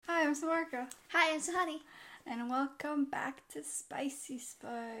I'm Samarka. Hi, I'm Sahani. And welcome back to Spicy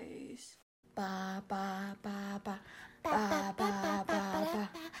Spice. Ba ba ba ba ba ba ba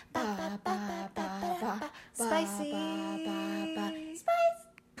ba ba ba ba spicy spice.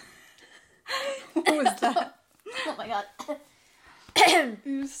 What was that? Oh my god.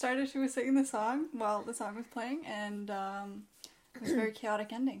 You started, she was singing the song while the song was playing, and it was a very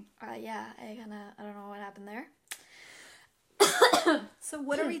chaotic ending. Yeah, I don't know what happened there. So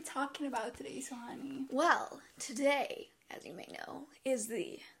what are we talking about today, Sahani? Well, today, as you may know, is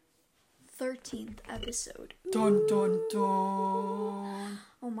the 13th episode. Dun dun dun.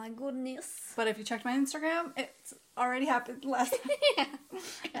 Oh my goodness. But if you checked my Instagram, it's already happened last time. Yeah.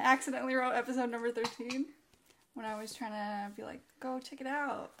 I accidentally wrote episode number 13 when I was trying to be like, go check it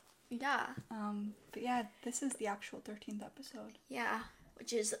out. Yeah. But yeah, this is the actual 13th episode. Yeah,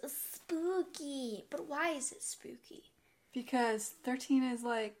 which is spooky. But why is it spooky? Because 13 is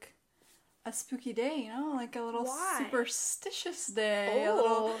like a spooky day, you know? Like a little superstitious day. Oh, a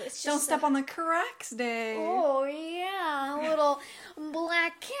little it's don't just step on the cracks day. Oh, yeah. A little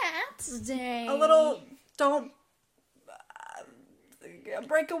Black Cats Day. A little don't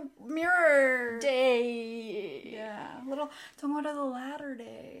break a mirror Day. Yeah. A little don't go to the ladder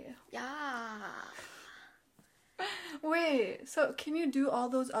day. Yeah. Wait, so can you do all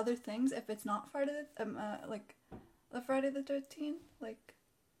those other things if it's not Friday the, the Friday the 13th? Like,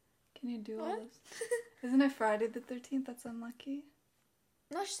 can you do all What? those? Isn't it Friday the 13th that's unlucky?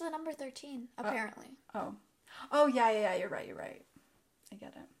 No, it's the number 13, apparently. Oh, yeah, you're right. I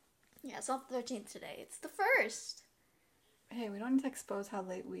get it. Yeah, it's not the 13th today. It's the 1st. Hey, we don't need to expose how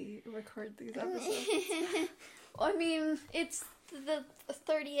late we record these episodes. I mean, it's the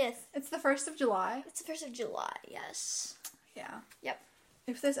 30th. It's the 1st of July. It's the 1st of July, yes. Yeah. Yep.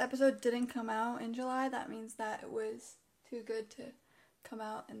 If this episode didn't come out in July, that means that it was too good to come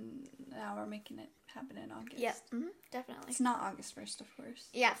out, and now we're making it happen in August. Yep, definitely. It's not August 1st, of course.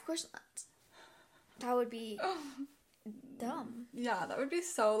 Yeah, of course not. That would be dumb. Yeah, that would be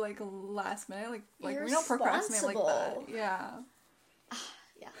so, like, last minute. Like we don't Irresponsible. procrastinate like that. Yeah.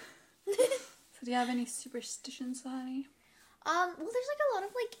 Yeah. So do you have any superstitions, honey? Well, there's like a lot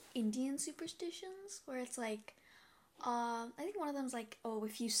of like Indian superstitions where it's like, I think one of them's like, oh,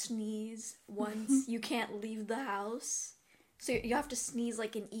 if you sneeze once, you can't leave the house. So you have to sneeze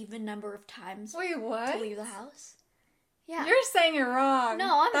like an even number of times Wait, what? to leave the house. Yeah. You're saying it wrong.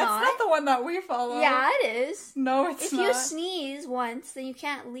 No, I'm That's not. not the one that we follow. Yeah, it is. No, it's If not. you sneeze once, then you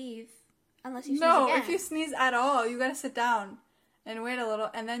can't leave unless you sneeze No, again. if you sneeze at all, you gotta sit down and wait a little,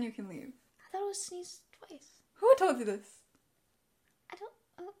 and then you can leave. I thought it was sneeze twice. Who told you this? I thought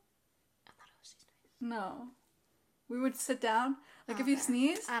it was sneeze twice. No. We would sit down. Like, if you Okay.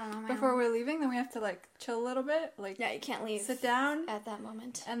 sneeze I don't know. before we're leaving, then we have to, like, chill a little bit. Like, Yeah, you can't leave. sit down, At that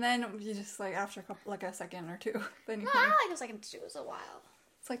moment. and then you just, like, after a second or two, then you No, can leave. I like a second to do. It was a while.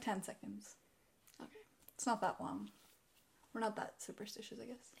 It's like 10 seconds. Okay. It's not that long. We're not that superstitious, I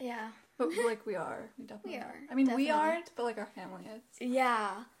guess. Yeah. But, like, we are. We definitely We are, I mean, we definitely. aren't, but, like, our family is.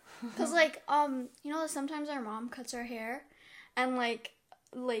 Yeah. Because, like, you know, sometimes our mom cuts her hair, and, like,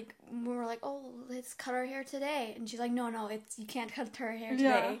 we're like, oh, let's cut our hair today. And she's like, no, you can't cut her hair today.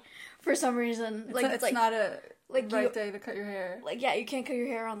 Yeah. For some reason. It's like, not a like right you- day to cut your hair. like, yeah, you can't cut your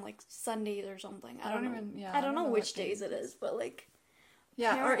hair on, like, Sundays or something. I don't know. I don't know which what days it is, but, like,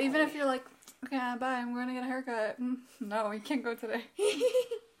 Yeah, or even apparently. if you're like, okay, bye, I'm going to get a haircut. No, you can't go today.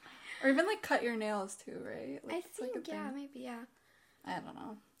 Or even, like, cut your nails, too, right? Like, I it's, like, think, a yeah, thing. maybe, yeah. I don't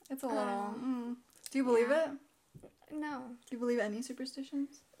know. It's a little... Do you believe yeah. it? No. Do you believe any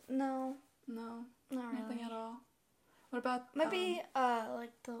superstitions? No. No. Not Nothing really. at all. What about... Maybe,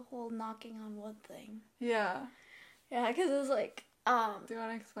 like, the whole knocking on wood thing. Yeah. Yeah, because it's like, Do you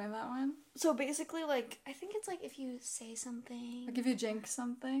want to explain that one? so basically, like, I think it's like if you say something. Like, if you jinx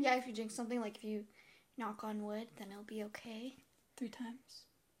something? Yeah, if you jinx something, like if you knock on wood, then it'll be okay. 3 times.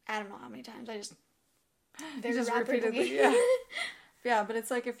 I don't know how many times. I just You just repeatedly, yeah. Yeah, but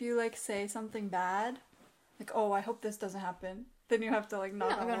it's like if you, like, say something bad, like, oh, I hope this doesn't happen, then you have to, like,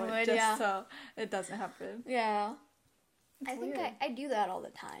 knock on wood just yeah. so it doesn't happen. Yeah. It's I think weird. I do that all the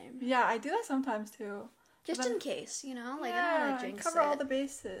time. Yeah, I do that sometimes, too. Just then- in case, you know? Like, I don't want to jinx cover it. all the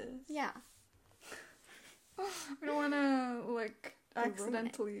bases. Yeah. We don't want to, like, Ruin it.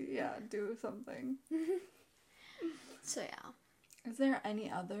 accidentally, do something. So, yeah. Is there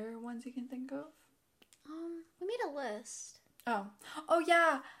any other ones you can think of? We made a list. Oh,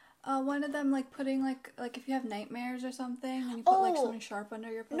 yeah. One of them, like, putting, like if you have nightmares or something, and you put, like, Oh. something sharp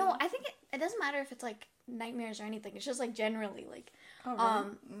under your pillow. No, I think it doesn't matter if it's, like, nightmares or anything. It's just, like, generally, like, Oh,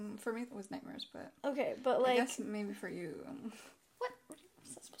 really? For me, it was nightmares, but okay, but, I like, guess maybe for you.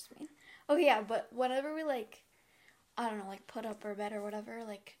 what's that supposed to mean? Okay, yeah, but whenever we, like, I don't know, like, put up our bed or whatever,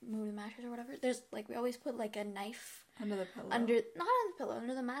 like, move the mattress or whatever, there's, like, we always put, like, a knife. Under the pillow. Not under the pillow,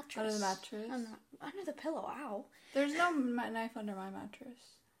 under the mattress. Under the mattress? Under the pillow, ow. There's no knife under my mattress.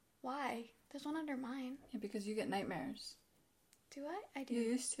 Why? There's one under mine. Yeah, because you get nightmares. Do I? I do. You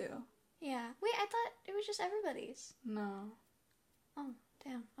used to. Yeah. Wait, I thought it was just everybody's. No. Oh,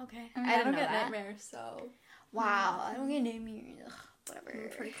 damn. Okay. I mean, I don't get nightmares, so. Wow, I don't get nightmares. Ugh, whatever.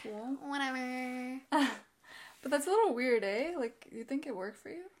 Pretty cool. Whatever. But that's a little weird, eh? Like, you think it worked for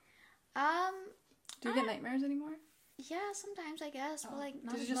you? Do you get nightmares anymore? Yeah, sometimes I guess, but like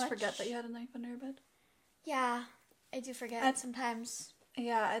not Did as you just much. forget that you had a knife under your bed? Yeah, I do forget sometimes.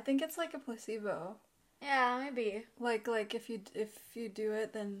 Yeah, I think it's like a placebo. Yeah, maybe. Like if you do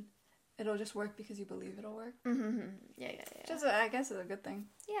it, then it'll just work because you believe it'll work. Mm-hmm. Yeah. Just I guess it's a good thing.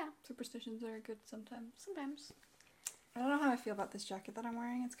 Yeah. Superstitions are good sometimes. Sometimes. I don't know how I feel about this jacket that I'm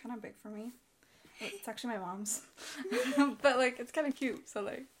wearing. It's kind of big for me. It's actually my mom's, but like it's kind of cute. So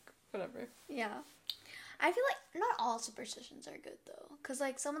like whatever. Yeah. I feel like not all superstitions are good though, cause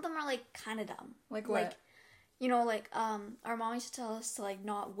like some of them are like kind of dumb. Like what? Like, you know, like our mom used to tell us to like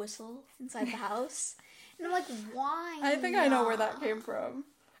not whistle inside the house, and I'm like, why? I think I know where that came from.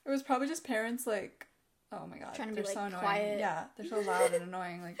 It was probably just parents like, oh my god, trying to they're be like so annoying. quiet. Yeah, they're so loud and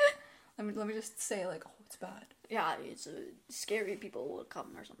annoying. Like, let me just say like, oh, it's bad. Yeah, it's scary people will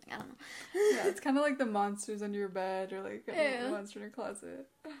come or something. I don't know. Yeah, it's kind of like the monsters under your bed or like Yeah. the monster in your closet.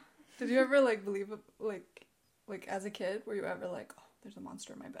 Did you ever like believe like as a kid? Were you ever like, oh, there's a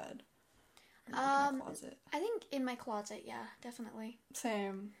monster in my bed? Or like, in my closet? I think in my closet, yeah, definitely.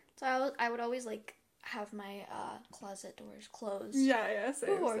 Same. So I would always like have my closet doors closed. Yeah,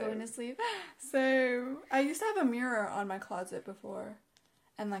 same. Before going to sleep. Same. I used to have a mirror on my closet before,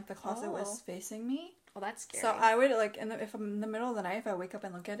 and like the closet was facing me. Oh, that's scary. So I would like, if I'm in the middle of the night, if I wake up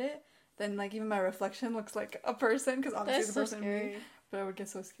and look at it, then like even my reflection looks like a person because obviously That's the person so scary. me. But I would get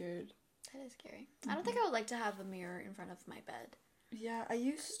so scared. That is scary. I don't think I would like to have a mirror in front of my bed. Yeah, I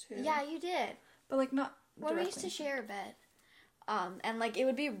used to. Yeah, you did. But like not. Well, we used to share a bed. And like it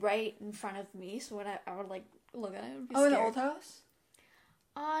would be right in front of me, so when I would like look at it, I would be scared. In the old house?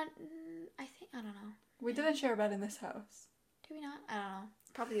 I don't know. We didn't share a bed in this house. Do we not? I don't know.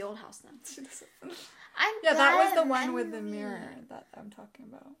 Probably the old house then. Yeah, that was the one with the mirror that I'm talking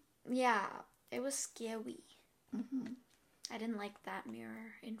about. Yeah, it was scary. Mm-hmm. I didn't like that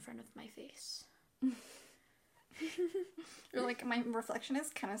mirror in front of my face. You're like, my reflection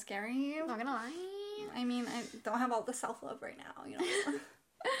is kind of scary. Not gonna lie. I mean, I don't have all the self-love right now, you know.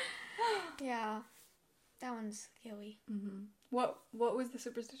 Yeah, that one's scary. Mm-hmm. What was the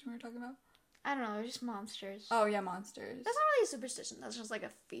superstition we were talking about? I don't know, they're just monsters. Oh, yeah, monsters. That's not really a superstition, that's just like a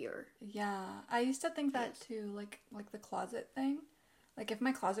fear. Yeah, I used to think that too, like the closet thing. Like, if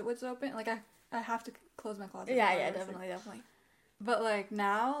my closet was open, like, I have to close my closet. Yeah, definitely. But, like,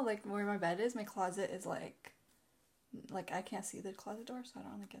 now, like, where my bed is, my closet is, like, I can't see the closet door, so I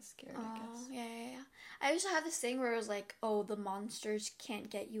don't get scared, I guess. Yeah. I used to have this thing where it was like, oh, the monsters can't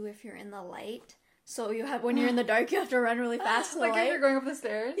get you if you're in the light. So when you're in the dark, you have to run really fast to the light. Like if you're going up the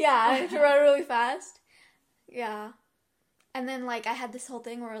stairs? Yeah, I have to run really fast. Yeah. And then, like, I had this whole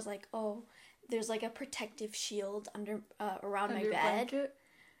thing where I was like, oh, there's, like, a protective shield around my bed. Blanket?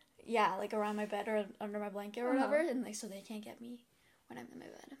 Yeah, like, around my bed or under my blanket or whatever. And, like, so they can't get me when I'm in my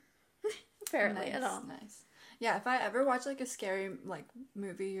bed. Apparently, nice, I don't. Nice. Yeah, if I ever watch, like, a scary, like,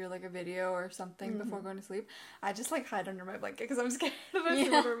 movie or, like, a video or something before going to sleep, I just, like, hide under my blanket because I'm scared of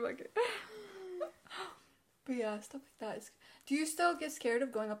it under my blanket. But, yeah, stuff like that. Do you still get scared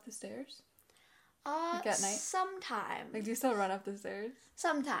of going up the stairs? Like, at night? Sometimes. Like, do you still run up the stairs?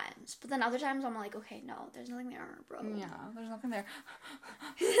 Sometimes. But then other times I'm like, okay, no, there's nothing there, bro. Yeah, there's nothing there.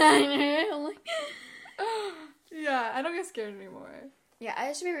 I know. Like... Yeah, I don't get scared anymore. Yeah, I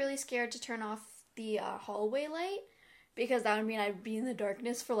used to be really scared to turn off the hallway light because that would mean I'd be in the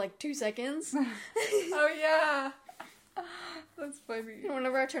darkness for like 2 seconds. Oh yeah, that's funny. And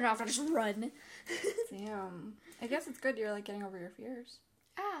whenever I turn it off, I just run. Damn. I guess it's good you're like getting over your fears.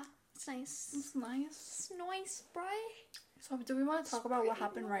 Ah, it's nice. It's nice. It's nice, bro. So do we want to talk about what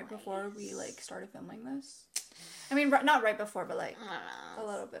happened right before we like started filming this? I mean, not right before, but like a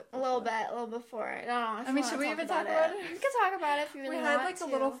little bit. Before. A little before. I don't know. I mean, should we even talk about it? We can talk about it if you really want to. We had like a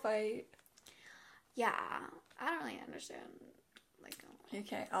little fight. Yeah, I don't really understand. Like,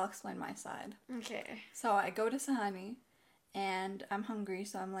 okay, I'll explain my side. Okay. So I go to Sahani, and I'm hungry,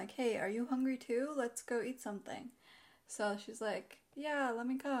 so I'm like, hey, are you hungry too? Let's go eat something. So she's like, yeah, let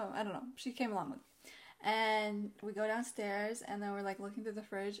me go. I don't know. She came along with me. And we go downstairs, and then we're, like, looking through the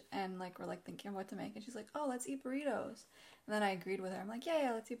fridge, and, like, we're, like, thinking of what to make. And she's like, oh, let's eat burritos. And then I agreed with her. I'm like,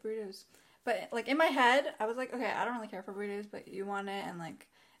 yeah, let's eat burritos. But, like, in my head, I was like, okay, I don't really care for burritos, but you want it, and, like,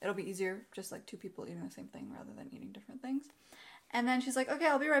 it'll be easier just, like, two people eating the same thing rather than eating different things. And then she's like, okay,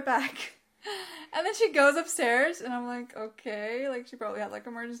 I'll be right back. And then she goes upstairs, and I'm like, okay. Like, she probably had, like,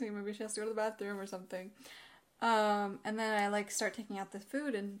 emergency. Maybe she has to go to the bathroom or something. And then I, like, start taking out the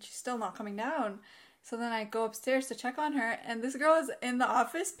food, and she's still not coming down. So then I go upstairs to check on her, and this girl is in the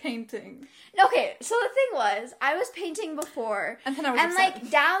office painting. Okay, so the thing was, I was painting before, and then I was upset. Like,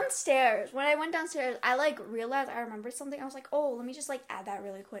 downstairs, when I went downstairs, I, like, realized I remembered something. I was like, oh, let me just, like, add that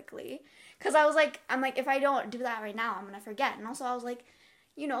really quickly. Because I was like, I'm like, if I don't do that right now, I'm gonna forget. And also, I was like,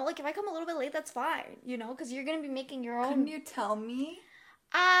 you know, like, if I come a little bit late, that's fine, you know, because you're gonna be making your own. Couldn't you tell me?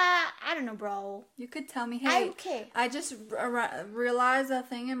 I don't know, bro. You could tell me, hey, okay. I just realized a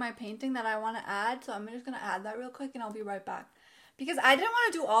thing in my painting that I want to add, so I'm just going to add that real quick, and I'll be right back. Because I didn't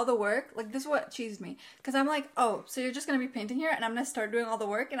want to do all the work. Like, this is what cheesed me. Because I'm like, oh, so you're just going to be painting here, and I'm going to start doing all the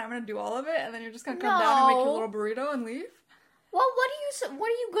work, and I'm going to do all of it, and then you're just going to come down and make your little burrito and leave? Well, what are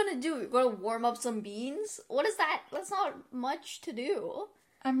you going to do? You're going to warm up some beans? What is that? That's not much to do.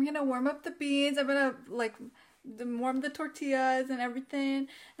 I'm going to warm up the beans. I'm going to, like, warm the tortillas and everything.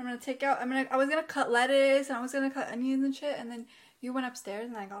 I'm gonna take out. I was gonna cut lettuce and I was gonna cut onions and shit. And then you went upstairs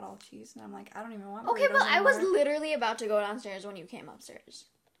and I got all cheese and I'm like, I don't even want. Okay, but anymore. I was literally about to go downstairs when you came upstairs.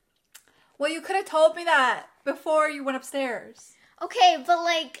 Well, you could have told me that before you went upstairs. Okay, but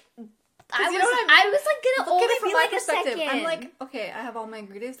like, I was like gonna only be like a second. I'm like, okay, I have all my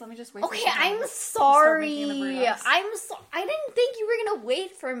ingredients. Let me just wait. Okay, I'm sorry. I didn't think you were gonna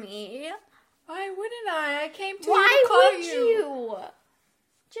wait for me. Why wouldn't I? I came to Why you to call would you?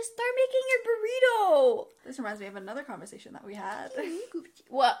 Just start making your burrito. This reminds me of another conversation that we had.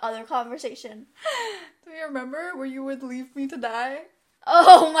 What other conversation? Do you remember where you would leave me to die?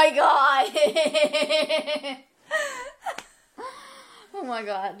 Oh my god. Oh my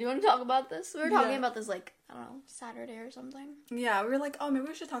god. Do you want to talk about this? We were talking about this like, I don't know, Saturday or something. Yeah, we were like, oh, maybe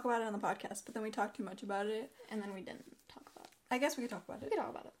we should talk about it on the podcast. But then we talked too much about it. And then we didn't talk about it. I guess we could talk about it. We could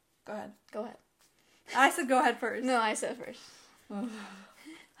talk about it. Go ahead. Go ahead. I said go ahead first. No, I said first.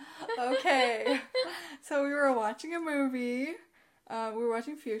 Okay. So we were watching a movie. We were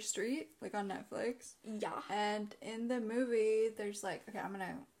watching Fear Street, like on Netflix. Yeah. And in the movie, there's like, okay,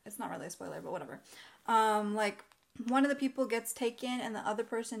 it's not really a spoiler, but whatever. Like, one of the people gets taken and the other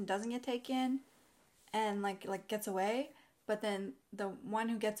person doesn't get taken and like gets away. But then the one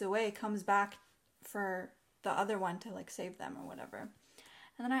who gets away comes back for the other one to like save them or whatever.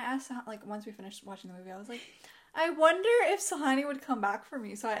 And then I asked, like, once we finished watching the movie, I was like, I wonder if Sahani would come back for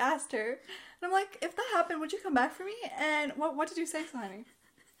me. So I asked her, and I'm like, if that happened, would you come back for me? And what did you say, Sahani?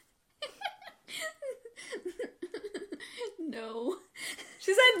 No.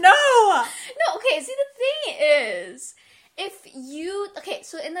 She said no! No, okay, see, the thing is,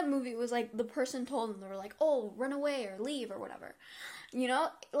 so in the movie, it was like, the person told them, they were like, oh, run away or leave or whatever. You know,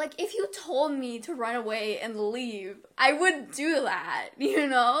 like, if you told me to run away and leave, I would do that, you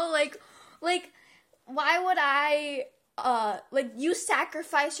know? Like, why would I, you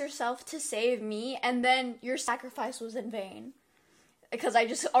sacrifice yourself to save me, and then your sacrifice was in vain. Because I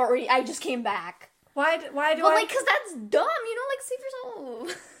just came back. Why do I... Like, because that's dumb, you know? Like, save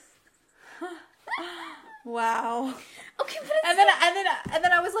yourself. Wow. Okay, but and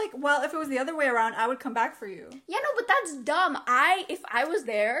then I was like, well, if it was the other way around, I would come back for you. Yeah, no, but that's dumb. If I was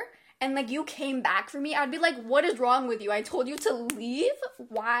there and like you came back for me, I'd be like, what is wrong with you? I told you to leave.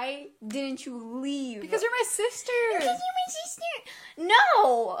 Why didn't you leave? Because you're my sister. Because you're my sister.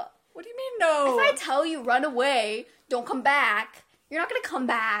 No. What do you mean no? If I tell you run away, don't come back, you're not gonna come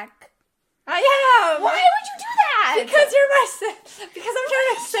back. I am. Why would you do that? Because you're my sister. Because I'm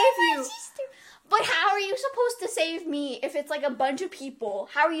trying to save you. Sister. But how are you supposed to save me if it's like a bunch of people?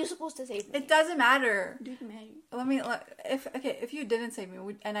 How are you supposed to save me? It doesn't matter. It doesn't matter. If you didn't save me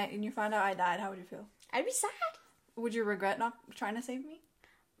and you found out I died, how would you feel? I'd be sad. Would you regret not trying to save me?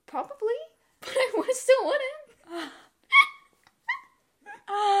 Probably, but I still wouldn't.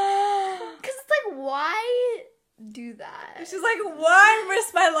 Because it's like, why do that? She's like, why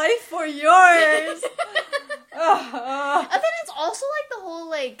risk my life for yours? And then it's also like the whole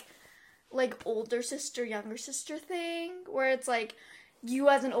like older sister, younger sister thing, where it's like, you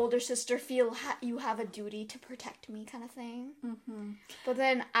as an older sister feel you have a duty to protect me kind of thing. Mm-hmm. But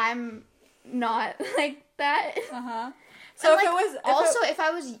then I'm not like that. Uh-huh. So if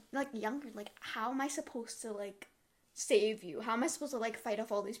I was like younger, like, how am I supposed to like save you? How am I supposed to like fight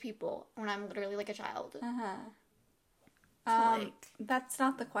off all these people when I'm literally like a child? Uh-huh. So, that's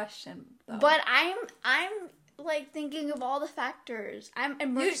not the question, though. But I'm like thinking of all the factors. I'm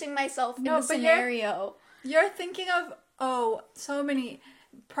immersing myself in the scenario. You're thinking of oh, so many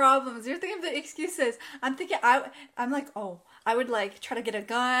problems. You're thinking of the excuses. I'm thinking, I'm like, oh, I would like try to get a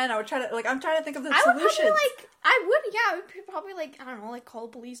gun. I would try to like, I'm trying to think of the solutions. I would probably like, I don't know, like call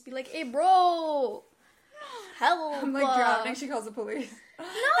the police, be like, hey bro, help. I'm like drowning. She calls the police. No.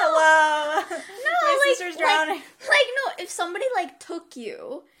 Hello. No, My sister's drowning. No, if somebody like took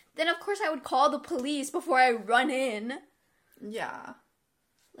you, then of course I would call the police before I run in. Yeah.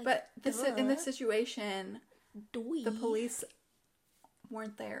 Like, But in this situation, Doi. the police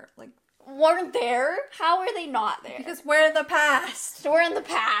weren't there. Like, weren't there? How are they not there? because we're in the past. So we're in the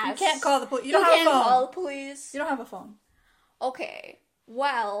past. You can't call the police. You You don't have a can't phone. call the police. You don't have a phone. Okay.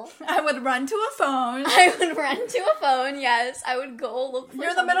 Well, I would run to a phone. I would run to a phone, yes. I would go look for You're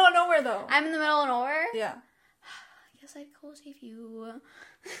in the middle of nowhere, though. I'm in the middle of nowhere? Yeah. I guess I'd go save you.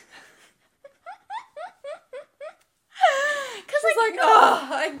 Cause It's like, oh,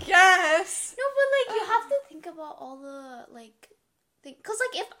 I guess. No, but like you have to think about all the like cause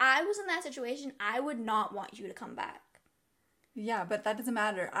like if I was in that situation, I would not want you to come back. Yeah, but that doesn't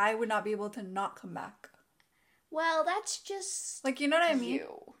matter. I would not be able to not come back. Well, that's just Like, you know what I mean?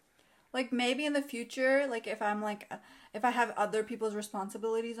 you. Like, maybe in the future, like, if I'm, like, if I have other people's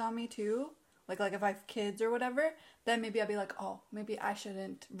responsibilities on me, too, like if I have kids or whatever, then maybe I'll be like, oh, maybe I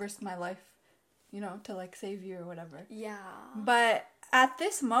shouldn't risk my life, you know, to, like, save you or whatever. Yeah. But at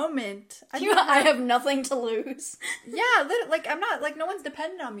this moment, I have nothing to lose. Yeah, like, I'm not, like, no one's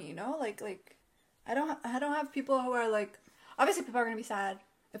dependent on me, you know? Like, I don't have people who are, like, obviously people are gonna be sad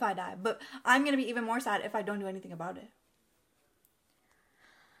if I die, but I'm gonna be even more sad if I don't do anything about it.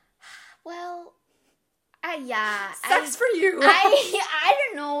 Well, yeah. Sucks for you. I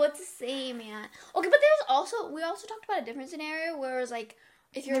don't know what to say, man. Okay, but we also talked about a different scenario where it was like,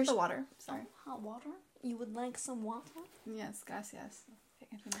 if you're... the water. Sorry. Hot water? You would like some water? Yes, guys, yes.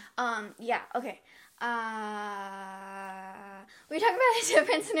 Yeah, okay. We talked about a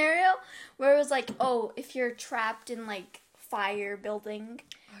different scenario where it was like, oh, if you're trapped in, like, fire building,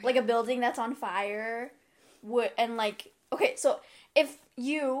 like a building that's on fire, and, like, okay, so if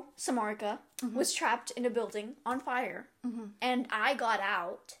you, Samarika, was trapped in a building on fire, and I got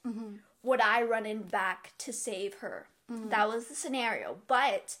out, would I run in back to save her? That was the scenario.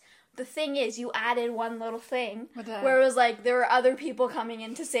 But the thing is, you added one little thing where it was like there were other people coming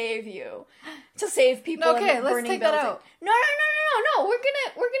in to save you, to save people in the burning let's take building. that out. No. We're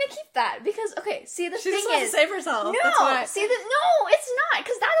gonna keep that because okay. See, the thing She just wants is, to save herself. no. That's why. See, no, it's not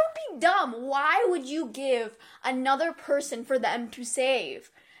because that would be dumb. Why would you give another person for them to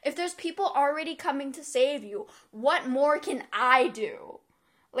save? If there's people already coming to save you, what more can I do?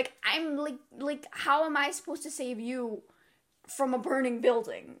 Like, I'm like, how am I supposed to save you from a burning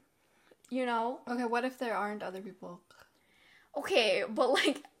building? You know? Okay, what if there aren't other people? Okay, but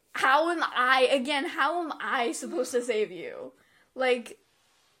like, how am I supposed to save you? Like,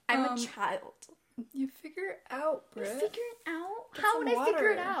 I'm a child. You figure it out, Britt. Figure it out? Get How some would I figure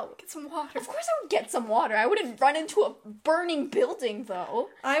it water. out? Get some water. Of course I would get some water. I wouldn't run into a burning building, though.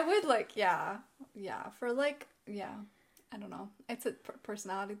 I would, like, yeah, for, like, yeah, I don't know. It's a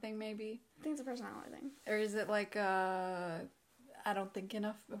personality thing, maybe. I think it's a personality thing. Or is it, like, I don't think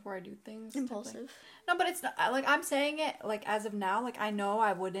enough before I do things. Impulsive. No, but it's not, like, I'm saying it, like, as of now, like, I know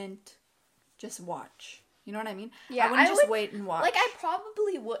I wouldn't just watch. You know what I mean? Yeah, I wouldn't just wait and watch. Like, I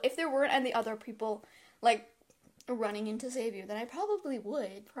probably would. If there weren't any other people, like, running in to save you, then I probably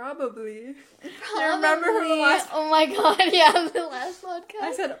would. Probably. Probably. You remember from the last... Oh my god, yeah, the last podcast.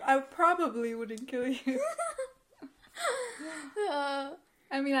 I said I probably wouldn't kill you.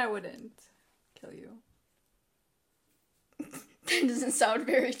 I mean, I wouldn't kill you. That doesn't sound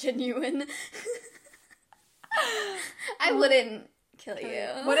very genuine. I wouldn't kill you.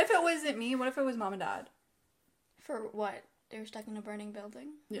 What if it wasn't me? What if it was mom and dad? For what? They were stuck in a burning building?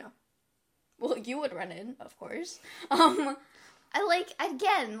 Yeah. Well, you would run in, of course. I like,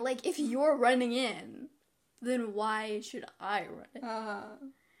 again, like, if you're running in, then why should I run in?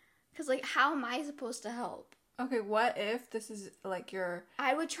 Because, like, how am I supposed to help? Okay, what if this is, like, your...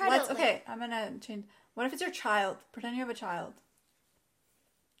 I would try to, like... Okay, I'm gonna change... What if it's your child? Pretend you have a child.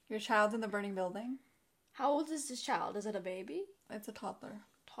 Your child's in the burning building. How old is this child? Is it a baby? It's a toddler.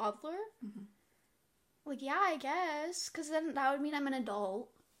 Toddler? Mm-hmm. Like, yeah, I guess. Because then that would mean I'm an adult,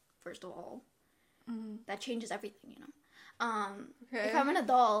 first of all. Mm-hmm. That changes everything, you know? Okay. If I'm an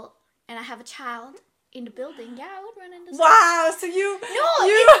adult and I have a child in the building, yeah, I would run into something. Wow, so you... No,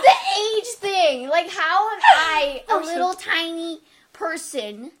 it's the age thing! Like, how am I, a little tiny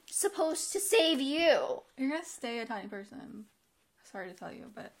person, supposed to save you? You're gonna stay a tiny person. Sorry to tell you,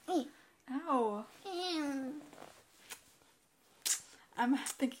 but... Ow. I'm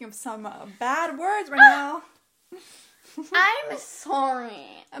thinking of some bad words right now. I'm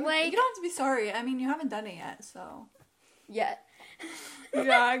sorry. I mean, Like, you don't have to be sorry. I mean, you haven't done it yet, so. yet.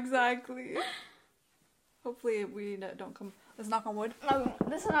 Yeah, exactly. Hopefully we don't come. Let's knock on wood. No,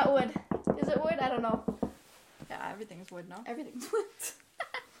 this is not wood. Is it wood? I don't know. Yeah, everything's wood now. Everything's wood.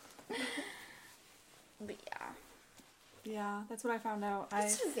 But yeah. Yeah, that's what I found out.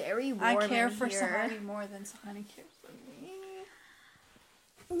 It's very warm I care in for here. Sahani more than Sahani cares for me.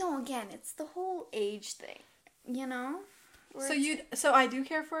 No, again, it's the whole age thing, you know? So I do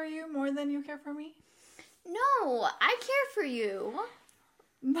care for you more than you care for me? No, I care for you.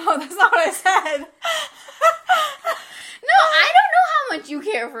 No, that's not what I said. No, I don't know how much you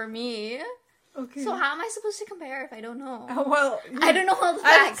care for me. Okay. So how am I supposed to compare if I don't know? Well, I don't know all the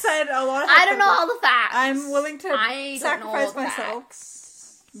I facts. said a lot of I don't know all the facts. I'm willing to I don't know all sacrifice the myself.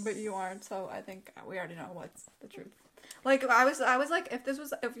 facts. But you aren't, so I think we already know what's the truth. Like, I was like,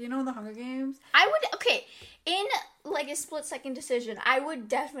 if you know the Hunger Games. I would, okay, in, like, a split-second decision, I would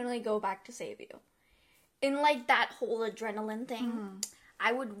definitely go back to save you. In, like, that whole adrenaline thing,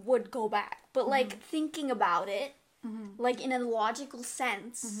 I would go back. But, like, thinking about it, like, in a logical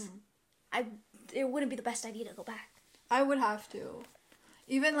sense, it wouldn't be the best idea to go back. I would have to.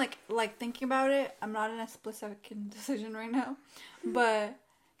 Even, like thinking about it, I'm not in a split-second decision right now. But,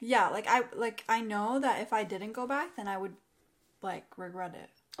 yeah, I know that if I didn't go back, then I would, like, regret it.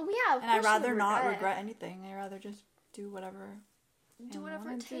 Oh, yeah, of And I'd course you rather would not regret anything. I'd rather just do whatever. Do whatever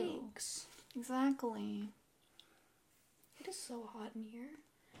it takes. Exactly. It is so hot in here.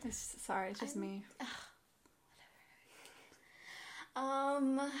 It's just me.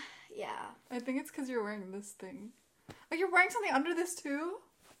 Yeah. I think it's because you're wearing this thing. Like, you're wearing something under this, too?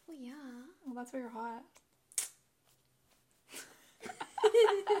 Well, yeah. Well, that's why you're hot.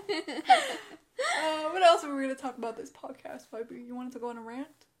 What else are we going to talk about this podcast, Vibe? You wanted to go on a rant?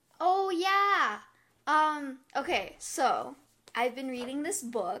 Oh, yeah. Okay, so, I've been reading this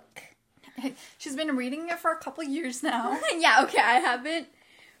book. She's been reading it for a couple years now. Yeah, okay, I haven't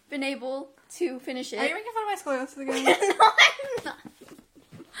been able to finish it. Are you making fun of my scoliosis again? No, I'm not.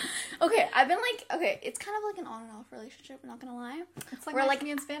 Okay, I've been it's kind of like an on and off relationship, I'm not gonna lie. It's like Where,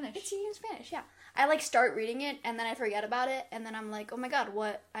 me in Spanish. It's you in Spanish, yeah. I, start reading it, and then I forget about it, and then I'm like, oh my god,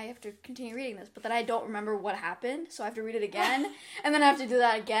 what? I have to continue reading this. But then I don't remember what happened, so I have to read it again, and then I have to do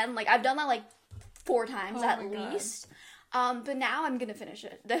that again. Like, I've done that, 4 times at least. But now I'm gonna finish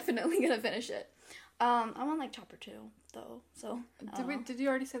it. Definitely gonna finish it. I'm on, chapter 2, though, so... Did you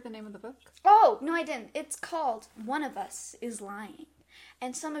already say the name of the book? Oh, no, I didn't. It's called One of Us is Lying.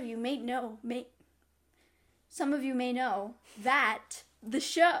 And some of you may know that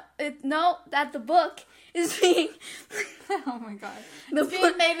that the book is being Oh my god. It's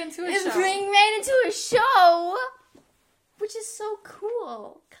being made into a show. It's being made into a show, which is so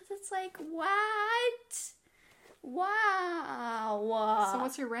cool because it's like, what? Wow. So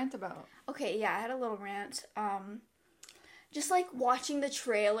what's your rant about? Okay, yeah, I had a little rant. Just watching the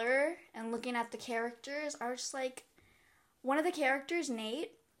trailer and looking at the characters, I was just like, one of the characters,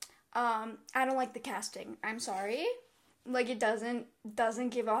 Nate, I don't like the casting. I'm sorry. It doesn't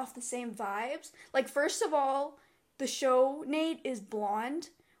give off the same vibes. First of all, the show Nate is blonde,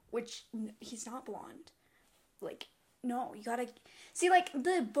 which he's not blonde. No, you gotta see,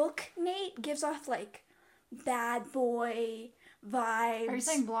 the book Nate gives off bad boy vibes. Are you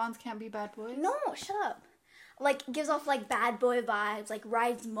saying blondes can't be bad boys? No, shut up. Gives off bad boy vibes,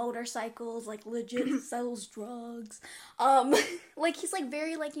 rides motorcycles, legit sells drugs. He's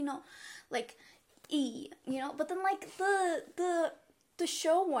very E, but then the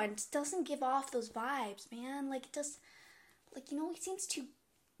show one doesn't give off those vibes, man. It just he seems too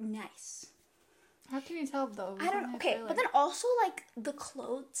nice. How can you tell though? I don't. Okay, but then also the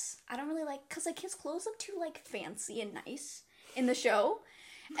clothes, I don't really because his clothes look too fancy and nice in the show.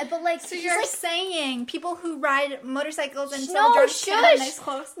 But so you're saying people who ride motorcycles and sell drugs can have nice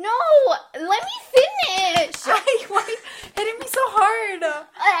clothes? No, let me finish. Why are you hitting me so hard?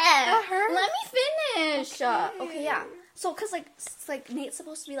 That hurt. Let me finish. Okay. Yeah. So, cause Nate's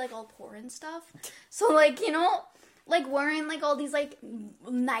supposed to be all poor and stuff. So wearing all these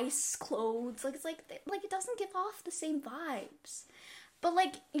nice clothes, it's it doesn't give off the same vibes. But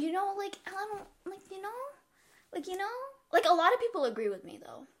I don't a lot of people agree with me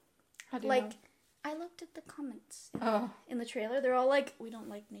though. How do you know? I looked at the comments in Oh. the trailer. They're all we don't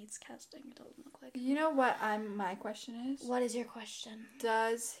like Nate's casting. It doesn't look like. You know what my question is? What is your question?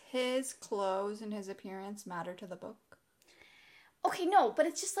 Does his clothes and his appearance matter to the book? Okay, no, but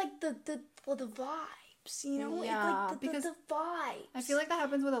it's just the vibes, you know? Yeah, because the vibes. I feel that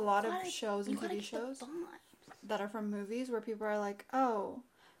happens with a lot of shows and You gotta TV get the shows vibes. that are from movies where people are like, oh,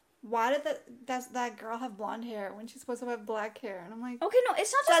 why did that girl have blonde hair when she's supposed to have black hair? And I'm like, Okay, no,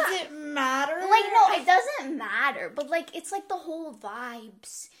 it's not just does it matter? Like, no, it doesn't matter. But, like, it's, like, the whole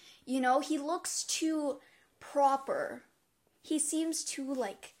vibes. You know? He looks too proper. He seems too,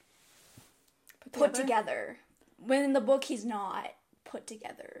 like, put together. When in the book, he's not put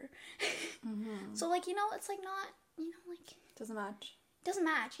together. Mm-hmm. So, like, you know, it's, like, not, you know, like... Doesn't match. Doesn't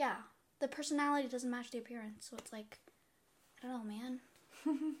match, yeah. The personality doesn't match the appearance. So, it's, like, I don't know, man.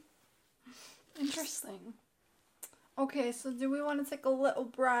 Interesting. Okay, so do we want to take a little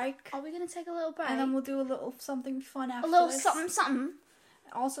break? Are we gonna take a little break? And then we'll do a little something fun after a little this. something.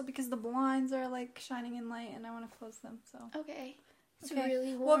 Also because the blinds are like shining in light and I want to close them, so. Okay. It's Okay.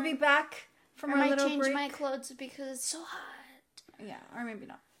 really warm. We'll be back from I our might little change break. my clothes because it's so hot. Yeah, or maybe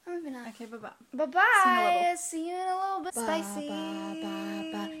not. Or maybe not. Okay, bye-bye. Bye-bye. See you in a little bit. Bye, Spicy. bye, bye,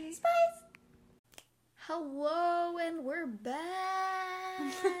 bye. Spice. Hello, and we're back.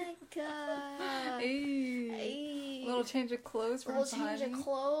 Hey. Hey. A little change of clothes for A little change Sahani. of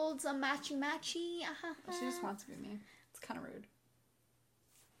clothes. A matchy. She just wants to be me. It's kind of rude.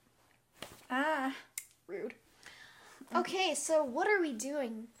 Ah. Rude. Okay, so what are we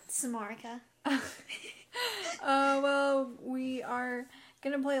doing, Samarika? Well, we are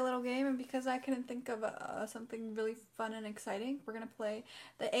gonna play a little game, and because I couldn't think of something really fun and exciting, we're gonna play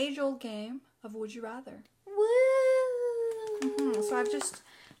the age-old game of Would You Rather. Woo! So I've just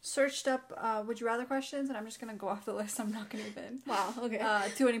searched up Would You Rather questions, and I'm just gonna go off the list. I'm not gonna even Wow,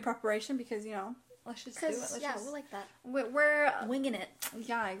 okay. do any preparation because, you know, let's just do it. Because, yeah, we like that. We're Winging it.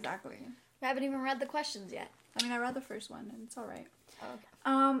 yeah, exactly. We haven't even read the questions yet. I mean, I read the first one, and it's all right.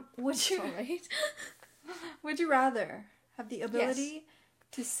 Okay. Would you Alright. Would you rather have the ability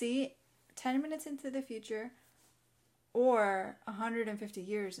to see 10 minutes into the future or 150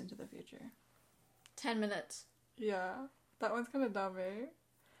 years into the future? 10 minutes. Yeah, that one's kind of dumb, eh?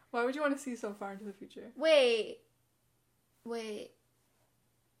 Why would you want to see so far into the future? Wait,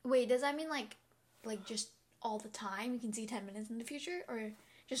 does that mean like just all the time you can see 10 minutes in the future, or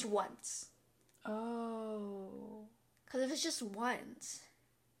just once? Oh. Because if it's just once,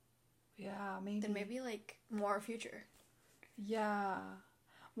 Yeah, maybe. then maybe like more future. Yeah.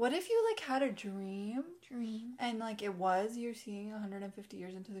 What if you, like, had a dream Dream. and, like, it was you're seeing 150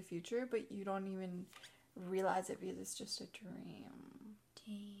 years into the future, but you don't even realize it because it's just a dream?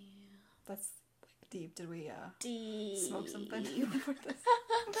 Damn. That's, like, deep. Did we, Deep. smoke something before this?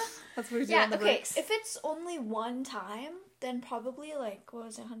 That's what we do Yeah, on the okay, breaks. if it's only one time, then probably like, what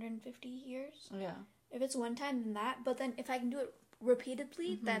was it, 150 years? Yeah. If it's one time, then that. But then if I can do it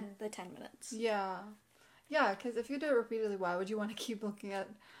repeatedly, then the 10 minutes. Yeah. Yeah, because if you do it repeatedly, why would you want to keep looking at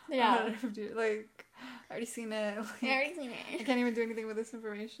Yeah. 150? Like, I already seen it. Like, I already seen I it. can't even do anything with this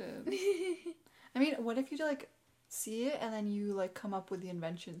information. I mean, what if you, like, see it and then you, like, come up with the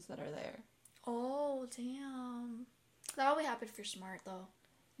inventions that are there? Oh, damn. That always happen if you're smart, though.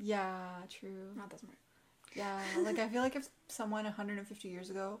 Yeah, true. Not that smart. Yeah, like, I feel like if someone 150 years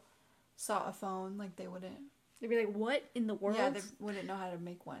ago saw a phone, like, they wouldn't. They'd be like, what in the world? Yeah, they wouldn't know how to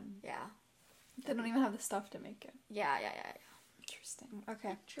make one. Yeah. They don't even have the stuff to make it. Yeah. Interesting.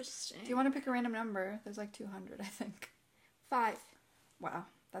 Okay. Interesting. Do you want to pick a random number? There's like 200, I think. 5. Wow,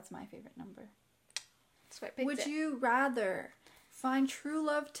 that's my favorite number. That's why I picked Would it. you rather find true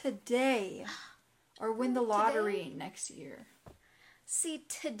love today or win the lottery next year? See,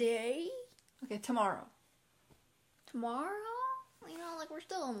 today? Okay, tomorrow. Tomorrow? You know, like, we're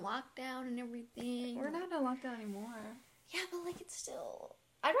still in lockdown and everything. We're not in a lockdown anymore. Yeah, but, like, it's still...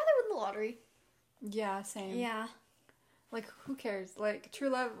 I'd rather win the lottery. Yeah, same. Yeah. Like, who cares? Like, true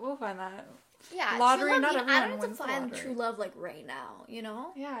love, we'll find that. Yeah, Lottery, true love, not you know, everyone I don't have wins to the find lottery. true love, like, right now, you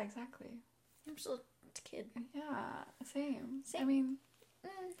know? Yeah, exactly. I'm still a kid. Yeah, same. I Same. mean,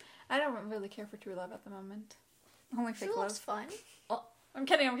 Mm. I don't really care for true love at the moment. Only fake True love. love's fun. I'm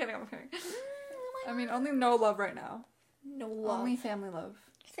kidding. I mean, only no love right now. No love. Only family love.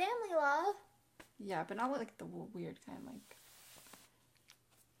 Family love. Yeah, but not like the weird kind, like...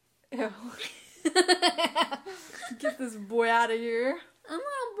 Ew. Get this boy out of here. I'm not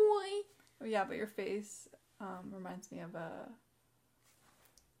a boy. Oh, yeah, but your face reminds me of a...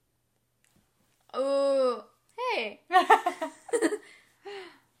 Oh. Hey.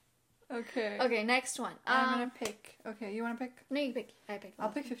 Okay. Okay, next one. I'm gonna pick... Okay, you wanna pick? No, you pick. I pick. I'll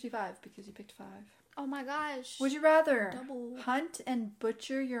pick 55 because you picked 5. Oh my gosh. Would you rather Double. hunt and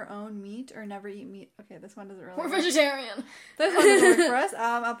butcher your own meat or never eat meat? Okay, this one doesn't really We're work. vegetarian. This one doesn't work for us.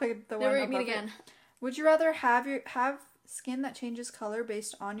 I'll pick the one Never eat meat above it. again. Would you rather have skin that changes color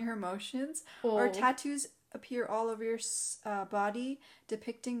based on your emotions or Oh. tattoos appear all over your body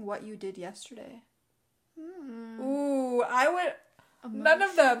depicting what you did yesterday? Hmm. Ooh, I would... None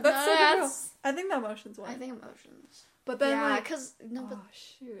of them. That's so No, difficult. I think the emotions one. I think emotions. But then, yeah, like, because no, but oh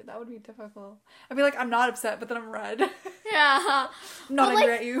shoot, that would be difficult. I'd be like, I'm not upset, but then I'm red. yeah, I'm not But,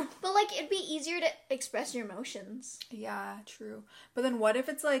 angry like- at you. but like it'd be easier to express your emotions. Yeah, true. But then what if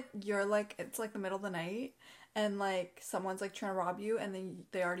it's like you're like it's like the middle of the night and like someone's like trying to rob you and then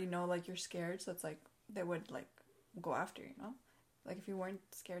they already know like you're scared, so it's like they would like go after you, you know? Like if you weren't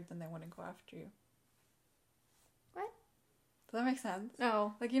scared then they wouldn't go after you. What? Does that make sense?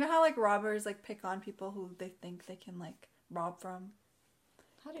 No. Like you know how like robbers like pick on people who they think they can like rob from?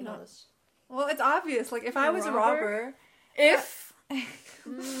 How do you know this? Well, it's obvious. Like if I was a Robber? robber, If I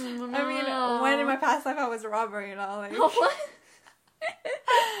mean, when in my past life I was a robber, you know, like what?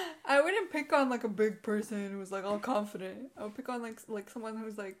 I wouldn't pick on like a big person who's like all confident. I would pick on like someone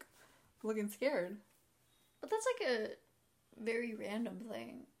who's like looking scared. But that's like a very random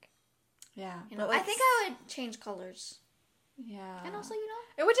thing. Yeah, You know, but, like, I think I would change colors. Yeah, And also, you know,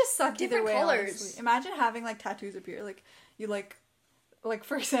 it would just suck different either way. colors. Honestly. Imagine having like tattoos appear. Like you like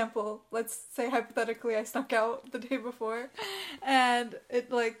for example, let's say hypothetically I snuck out the day before, and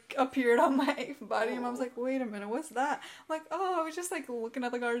it like appeared on my body, and I was like, wait a minute, what's that? I'm like, oh, I was just like looking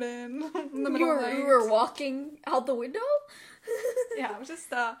at the garden in the middle of the night. you were walking out the window? Yeah, I was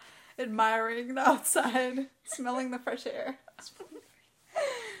just admiring the outside, smelling the fresh air.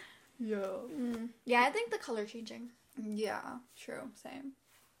 Yo. Yeah, I think the color changing. Yeah, true, same.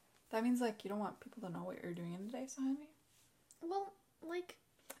 That means like you don't want people to know what you're doing in the day, so honey. Well, like,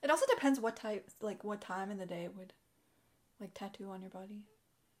 It also depends what type, like what time in the day it would, like tattoo on your body.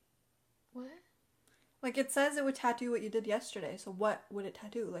 what? Like it says it would tattoo what you did yesterday, so what would it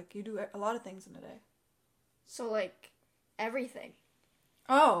tattoo? Like you do a lot of things in a day. So, like, everything.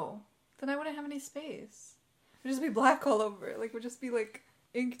 Oh, then I wouldn't have any space. It would just be black all over. Like it would just be like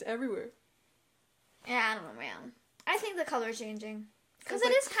inked everywhere. Yeah, I don't know, man. I think the color changing. Because So,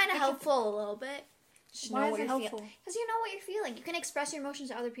 it like, is kind of helpful a little bit. Just Why know is what it you're helpful? Because you know what you're feeling. You can express your emotions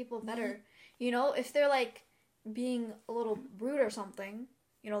to other people better. You know, if they're, like, being a little rude or something,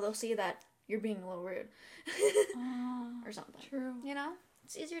 you know, they'll see that you're being a little rude. Or something. True. You know?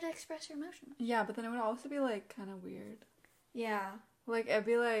 It's easier to express your emotions. Yeah, but then it would also be like kind of weird. Yeah. Like it'd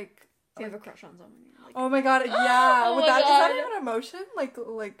be like, If you have a crush on someone, you're like, oh my god, yeah. Oh Would my that, is that God. even an emotion?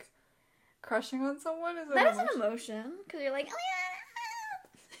 Like crushing on someone is that is an emotion. Because you're like, oh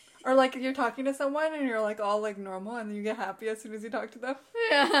yeah. Or like you're talking to someone and you're like all like normal and then you get happy as soon as you talk to them.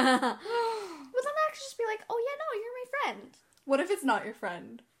 Yeah. But then that could just be like, oh yeah, no, you're my friend. What if it's not your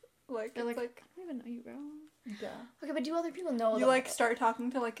friend? Like They're it's like I don't even know you, bro. yeah. Okay, but do other people know You that? like start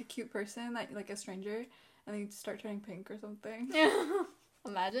talking to like a cute person that like a stranger and then you start turning pink or something.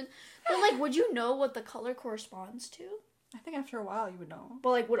 Imagine. But like, would you know what the color corresponds to? I think after a while you would know. But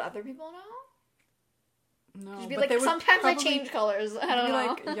like, would other people know? No, Just be but like, they would sometimes I probably change colors. I don't be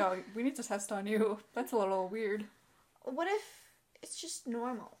know. like, yo, we need to test on you. That's a little weird. What if it's just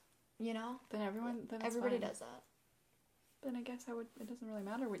normal? You know, Then then everybody fine. does that. Then I guess it doesn't really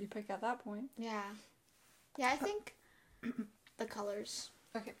matter what you pick at that point. Yeah. Yeah, I think the colors.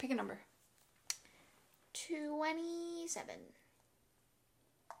 Okay, pick a number. 27.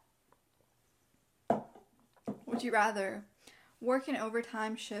 Would you rather work an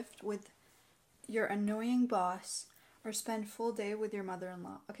overtime shift with your annoying boss or spend full day with your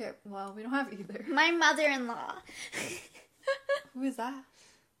mother-in-law? Okay, well, we don't have either. My mother-in-law. Who is that?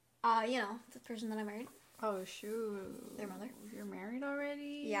 You know, the person that I married. Oh, shoot. Their mother. You're married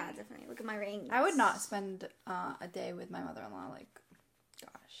already? Yeah, definitely. Look at my rings. I would not spend a day with my mother-in-law, like,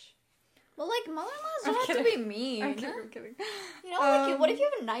 gosh. Well, like, mother-in-laws I'm don't have to kidding. be mean. I'm kidding. You know, like, what if you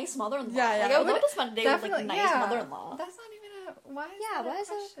have a nice mother-in-law? Yeah, yeah. Like, I would What love to spend a day with, like, a definitely, nice yeah. mother-in-law. That's not even a... Why is Yeah, that why a is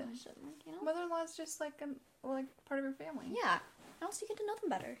that a question? question? Like, you know? Mother-in-law is just, like, part of your family. Yeah. And also, you get to know them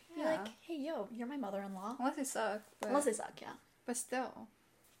better. You're Yeah. like, hey, yo, you're my mother-in-law. Unless they suck. But, Unless they suck, yeah. But still.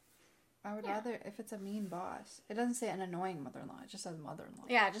 I would Yeah. rather if it's a mean boss. It doesn't say an annoying mother-in-law. It just says mother-in-law.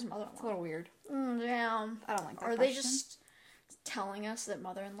 Yeah, just It's a mother-in-law. little weird. Damn. I don't like that Are question. they just telling us that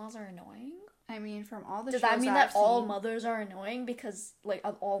mother-in-laws are annoying? I mean, from all the Does shows that mean I've that all seen, mothers are annoying because, like,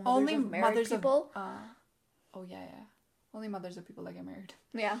 of all mothers only of married mothers people? of oh yeah. Only mothers of people that get married.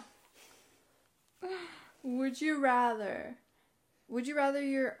 Yeah. Would you rather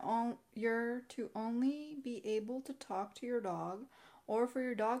you're to only be able to talk to your dog, or for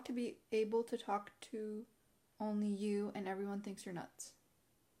your dog to be able to talk to only you and everyone thinks you're nuts?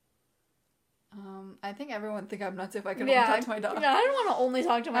 I think everyone think I'm nuts if I could only talk to my dog. Yeah, I don't want to only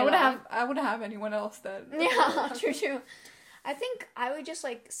talk to my I dog. wouldn't have anyone else that. Yeah, true. I think I would just,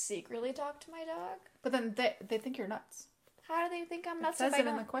 like, secretly talk to my dog. But then they think you're nuts. How do they think I'm It nuts says if I it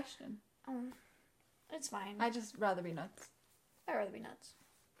in don't? the question. Oh, it's fine. I just rather be nuts. I'd rather be nuts.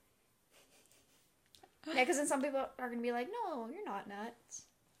 Yeah, because then some people are gonna be like, no, you're not nuts.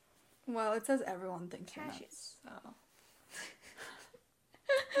 Well, it says everyone thinks you're Cashews. nuts, so.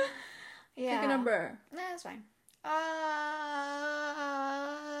 Yeah. Pick a number. Nah, that's fine.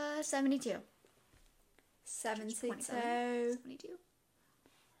 72. 72. 72.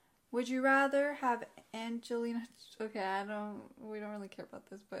 Would you rather have Angelina... Okay, we don't really care about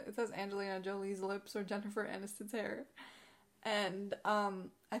this, but it says Angelina Jolie's lips or Jennifer Aniston's hair. And,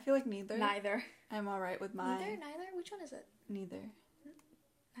 I feel like neither. Neither. I'm alright with mine. Neither? Which one is it? Neither.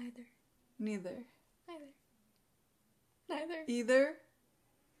 Neither. Neither. Neither. Either.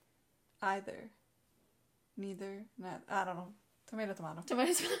 Either. Neither. Not. I don't know. Tomato.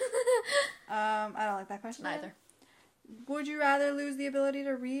 Tomatoes. I don't like that question. Neither. Would you rather lose the ability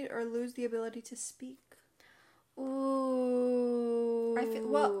to read or lose the ability to speak? Ooh.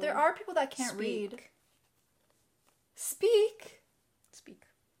 Well, there are people that can't read. Speak.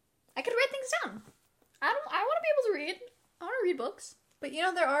 I could write things down. I want to be able to read. I want to read books. But you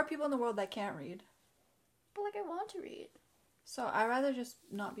know, there are people in the world that can't read. But like, I want to read. So I'd rather just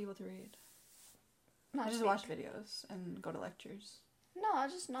not be able to read. Not I just speak. watch videos and go to lectures. No, I'll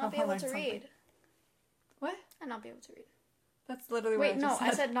just not I'll be able learn to something. read. What? I'll not be able to read. That's literally Wait, what I no, just said.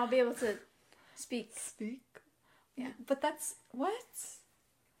 I said not be able to speak. Speak? Yeah. But that's... What?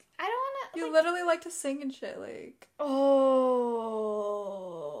 I don't want to... You literally like to sing and shit, like...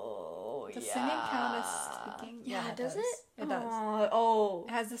 Oh, Does singing count as speaking? Yeah, does it? It does. Oh.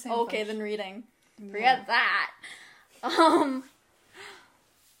 It has the same Okay, function. then reading. Yeah. Forget that.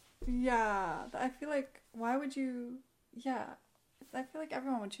 Yeah, I feel like... Why would you... Yeah. I feel like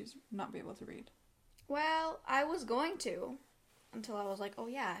everyone would choose not be able to read. Well, I was going to. Until I was like, oh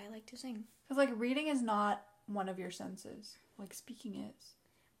yeah, I like to sing. Because, like, reading is not one of your senses. Like, speaking is.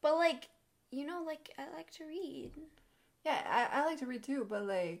 But like, you know, like, I like to read. Yeah, I like to read too, but,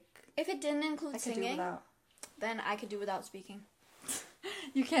 like... If it didn't include I could do singing, without. then I could do without speaking.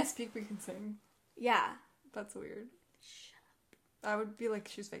 You can't speak, but you can sing. Yeah. That's weird. I would be like,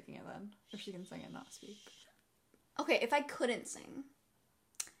 she's faking it then. If she can sing and not speak. Okay, if I couldn't sing,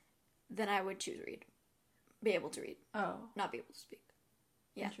 then I would choose read. Be able to read. Oh. Not be able to speak.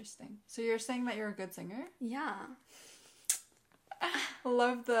 Yeah. Interesting. So you're saying that you're a good singer? Yeah.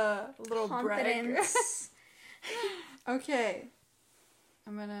 Love the little brag. Confidence. Okay.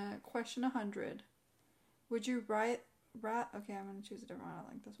 I'm gonna question 100. Would you okay, I'm gonna choose a different one.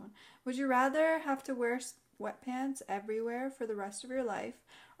 I like this one. Would you rather have to wear sweatpants everywhere for the rest of your life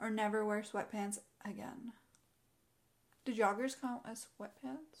or never wear sweatpants again? Do joggers count as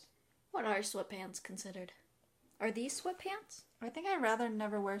sweatpants? What are sweatpants considered? Are these sweatpants? I think I'd rather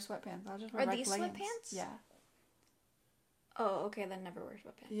never wear sweatpants. I'll just wear Are like these leggings. sweatpants? Yeah. Oh, okay, then never wear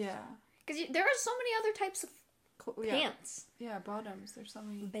sweatpants. Yeah. Because there are so many other types of Yeah. pants. Yeah, bottoms. There's so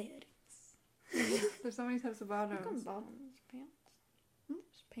many. Beds. There's so many types of bottoms. Bottoms. Pants.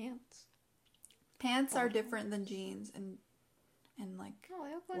 Just pants. Pants are different than jeans and like Oh,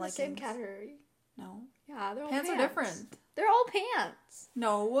 they all go in the same leggings. category. no. Yeah, they're all Pants are different. They're all pants.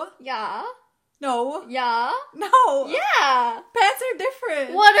 No. Yeah. No. Yeah. No. Yeah. Pants are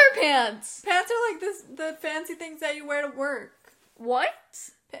different. What are pants? Pants are like the fancy things that you wear to work. What?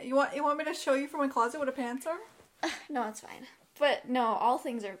 You want me to show you from my closet what a pants are? No, it's fine. But no, all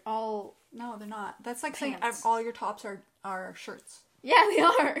things are all. No, they're not. That's like saying Pants. all your tops are shirts. Yeah, they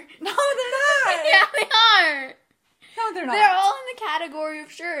are. No, they're not. Yeah, they are. No, they're not. They're all in the category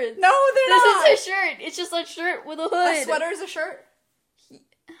of shirts. No, they're not. This is a shirt. It's just a shirt with a hood. A sweater is a shirt?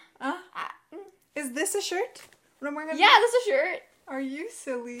 Huh? I- Is this a shirt? What I'm wearing? Yeah, that's a shirt. Are you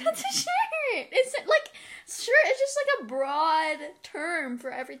silly? That's a shirt. It's like shirt is just like a broad term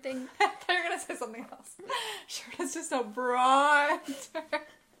for everything. I thought you were gonna say something else. Shirt is just a broad term.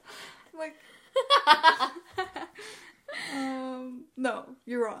 Like, no,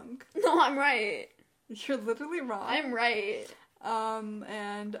 you're wrong. No, I'm right. You're literally wrong. I'm right.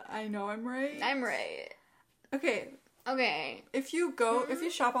 And I know I'm right. I'm right. Okay, Okay. if you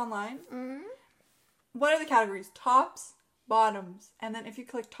shop online, Mm-hmm. what are the categories? Tops, bottoms, and then if you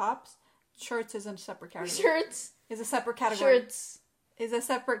click tops, shirts is a separate category. Shirts. Is a separate category. Shirts. Is a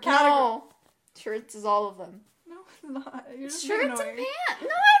separate category. No. Shirts is all of them. No, it's not. You're just Shirts being and annoying. pants. No,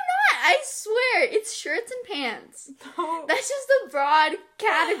 I'm not. I swear. It's shirts and pants. No. That's just a broad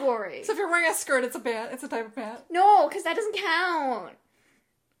category. So if you're wearing a skirt, it's a pant. It's a type of pant. No, because that doesn't count.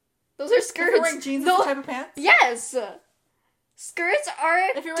 Those are skirts. If you're wearing jeans, it's a type of pants. Yes. Skirts are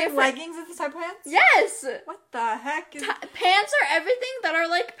If you're wearing different. leggings, it's a type of pants. Yes. What the heck is? Pants are everything that are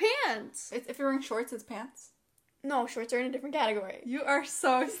like pants. If you're wearing shorts, it's pants. No, shorts are in a different category. You are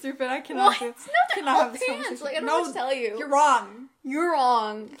so stupid. I cannot. What? Do, No, they're cannot all have this pants. conversation. Like, I don't know what to tell you. You're wrong. You're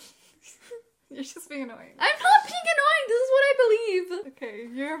wrong. You're just being annoying. I'm not being annoying. This is what I believe. Okay,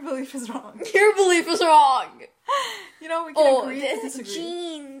 your belief is wrong. Your belief is wrong. You know, we can agree to disagree.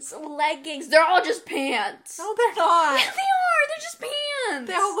 Jeans, leggings, they're all just pants. No, they're not. Yeah, they are. They're just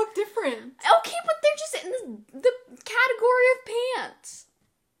pants. They all look different. Okay, but they're just in the category of pants.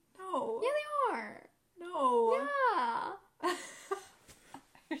 No. Yeah, they are. No. Yeah.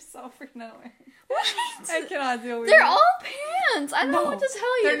 You're so freaking annoying. What? I cannot deal with They're you. all pants. I don't know what to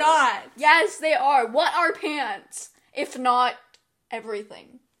tell you. They're not. Yes, they are. What are pants? If not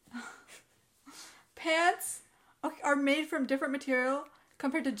everything. Pants are made from different material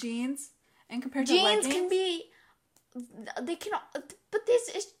compared to jeans and compared to Jeans leggings. can be. They can. But this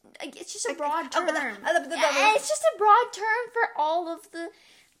is. It's just a broad term. It's just a broad term for all of the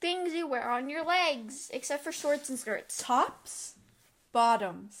things you wear on your legs, except for shorts and skirts. Tops,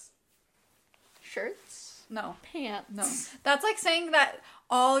 bottoms. Shirts? No. Pants? No. That's like saying that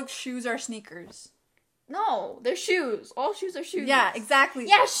all shoes are sneakers. No, they're shoes. All shoes are shoes. Yeah, exactly.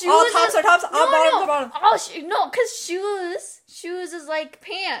 Yeah, shoes. All tops are tops, all bottoms are bottoms. No, because shoes is like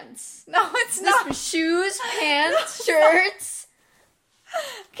pants. No, it's not. Shoes, pants, shirts.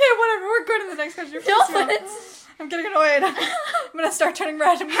 Okay, whatever. We're going to the next question. No, but it's I'm getting annoyed. I'm gonna start turning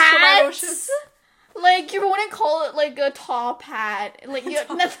red. I'm gonna show my emotions. hats. Like, you wouldn't call it, like, a top hat. Like,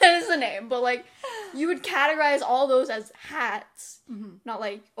 that is the name. But, like, you would categorize all those as hats. Mm-hmm. Not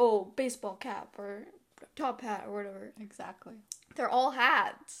like, oh, baseball cap or top hat or whatever. Exactly. They're all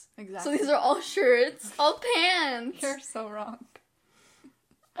hats. Exactly. So these are all shirts. All pants. You're so wrong.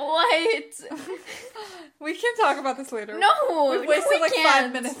 What? We can talk about this later. No, We've wasted we like can't.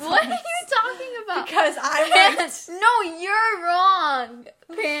 5 minutes. What on are this. you talking about? Because I'm right. Pants. No, you're wrong.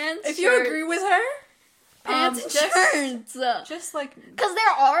 Pants. If you agree with her, pants and shirts. just like Because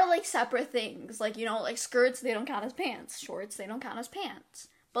there are, like, separate things. Like, you know, like, skirts, they don't count as pants. Shorts, they don't count as pants.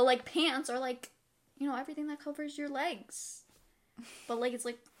 But, like, pants are, like, you know, everything that covers your legs. But, like, it's,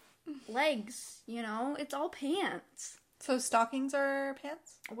 like, legs, you know? It's all pants. so stockings are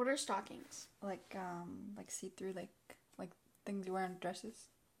pants, What are stockings? like see-through, like things you wear on dresses.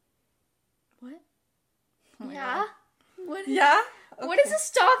 What? Oh my Yeah? God. What? Yeah. What is a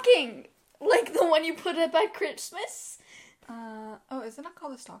stocking? Like the one you put up at Christmas? Oh, is it not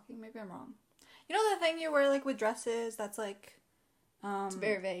called a stocking? Maybe I'm wrong. You know the thing you wear like with dresses? That's like, It's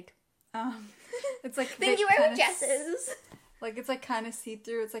very vague. it's like Thing you wear with dresses. Like it's like kind of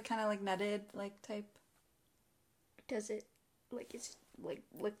see-through. It's like kind of like netted, like type. Does it, like, it's like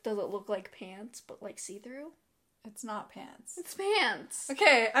does it look like pants but like see-through? It's not pants. It's pants.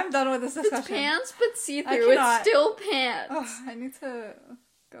 Okay, I'm done with this discussion. It's pants but see-through. I cannot. It's still pants. Oh, I need to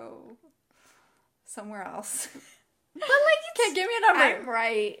go somewhere else. But like, it's... Okay, give me a number. I'm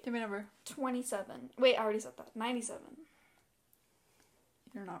right. Give me a number. 27. Wait, I already said that. 97.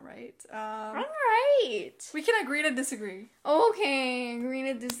 You're not right. I'm right. We can agree to disagree. Okay, agree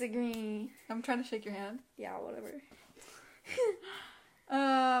to disagree. I'm trying to shake your hand. Yeah, whatever.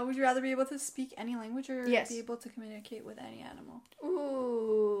 Would you rather be able to speak any language or Yes. be able to communicate with any animal?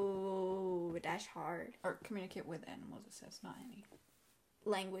 Ooh, that's hard. Or communicate with animals, it says, not any.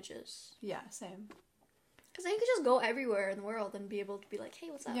 Languages. Yeah, same. Because then you could just go everywhere in the world and be able to be like, hey,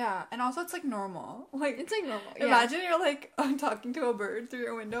 what's up? Yeah, and also it's like normal. Like It's like normal. Yeah. imagine you're like talking to a bird through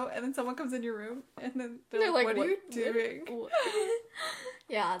your window, and then someone comes in your room, and then they're like, "What are you doing?" What?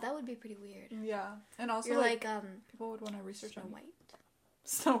 Yeah, that would be pretty weird. Yeah, and also You're like people would want to research Snow on White.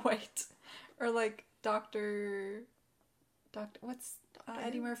 Snow White, or like Doctor. What's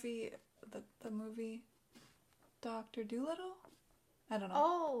Eddie Murphy the movie? Doctor Dolittle. I don't know.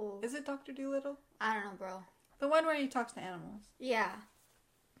 Oh, Is it Doctor Dolittle? I don't know, bro. The one where he talks to animals. Yeah.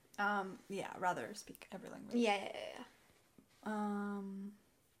 Yeah, rather speak every language. Yeah.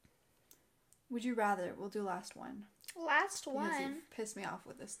 Would you rather? We'll do last one. Last Because one. you've pissed me off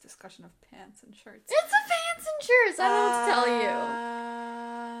with this discussion of pants and shirts. It's a pants and shirts. I don't know what to tell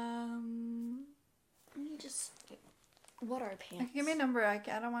you. Let me just. What are pants? Give me a number. I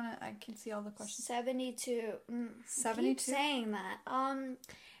don't want to. I can see all the questions. 72. 72? Keep saying that.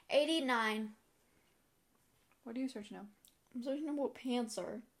 89. What are you searching now? I'm searching up what pants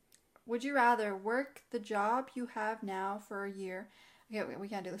are. Would you rather work the job you have now for a year? Okay, we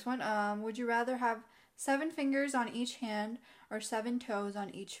can't do this one. Would you rather have 7 fingers on each hand or 7 toes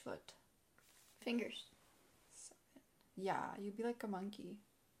on each foot? Fingers. 7. Yeah, you'd be like a monkey.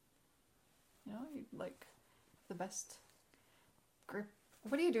 You know, you'd like the best grip.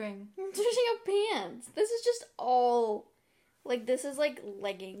 What are you doing? I'm searching up pants. This is just all. Like, this is like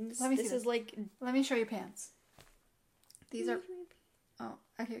leggings. Let me see this this. is like. Let me show you pants. These are... Oh,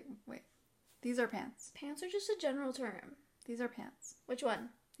 okay, wait. These are pants. Pants are just a general term. These are pants. Which one?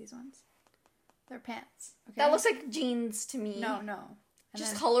 These ones. They're pants. Okay? That looks like jeans to me. No. And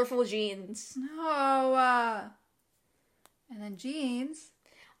just then... colorful jeans. No. And then jeans.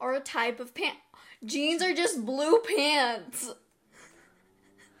 Or a type of pant. Jeans are just blue pants.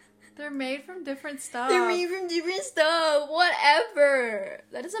 They're made from different stuff. They're made from different stuff. Whatever.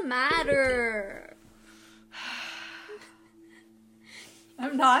 That doesn't matter.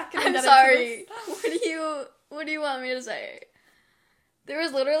 I'm not gonna. I'm sorry. What do you want me to say? There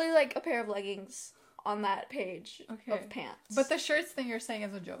was literally like a pair of leggings on that page of pants. But the shirts thing you're saying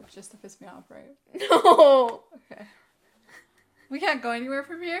is a joke, just to piss me off, right? No. Okay. We can't go anywhere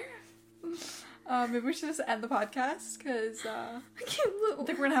from here. Maybe we should just end the podcast because I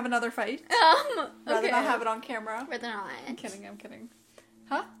think we're gonna have another fight. Rather not have it on camera. Rather not. I'm kidding.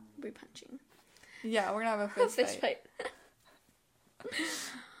 Huh? We're punching. Yeah, we're gonna have a fist fight.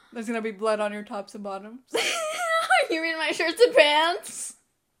 There's gonna be blood on your tops and bottoms. You mean my shirts and pants?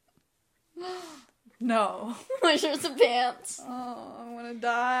 No. My shirts and pants. Oh, I wanna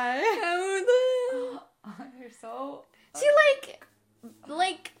die. You're so... See, like...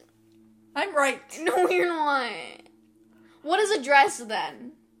 I'm right. No, you're not. What is a dress,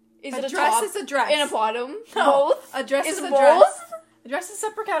 then? Is it a dress top is a dress. and a bottom? No. Both? A dress is a both? dress. A dress is a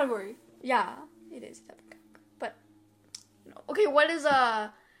separate category. Yeah, it is a separate category. But, okay, what is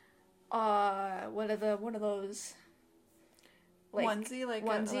a... what are those... Like, onesie, like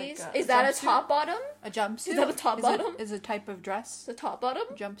onesies? A Is that jumpsuit? a top bottom? A jumpsuit? Is that a top bottom? Is a type of dress? The top bottom?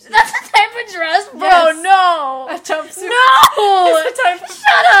 Jumpsuit. That's a type of dress, bro. Yes. No. A jumpsuit. No. It's a type of...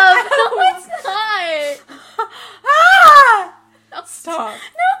 Shut up. No, it's not. Ah! No. Stop.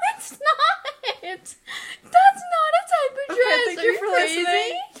 No, it's not. That's not a type of dress. Okay, thank Are you for crazy?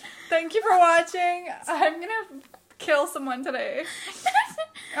 listening. Thank you for watching. I'm gonna kill someone today.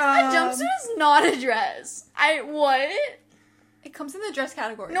 A jumpsuit is not a dress. What? It comes in the dress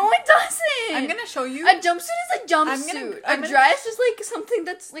category. No, it doesn't. I'm gonna show you. A jumpsuit is a jumpsuit. I'm a dress is like something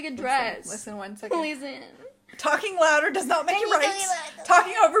that's like a dress. Listen 1 second. Listen. Talking louder does not make you right.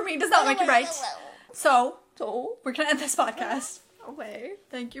 Talking over me does not make you right. So, we're gonna end this podcast. Okay.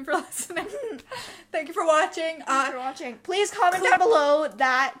 Thank you for listening. Thank you for watching. Thanks for watching. Please comment down below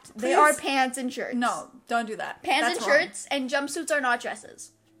that they are pants and shirts. No, don't do that. Pants That's and wrong. shirts and jumpsuits are not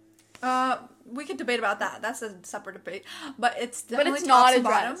dresses. We could debate about that. That's a separate debate. But it's But definitely it's not tops a and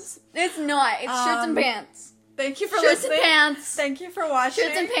dress. bottoms. It's not. It's shirts and pants. Thank you for Shirts listening. and pants. Thank you for watching.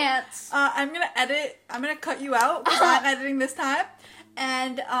 Shirts and pants. I'm gonna cut you out because I'm editing this time.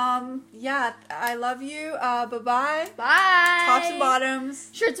 And yeah, I love you. Bye-bye. Bye. Tops and bottoms.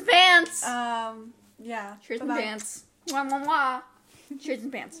 Shirts and pants. Yeah. Shirts Bye-bye. and pants. Mwah, mwah, mwah. Shirts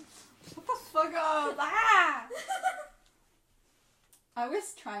and pants. Shut the fuck up. Ah! I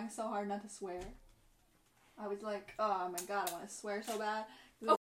was trying so hard not to swear. I was like, oh my god, I want to swear so bad.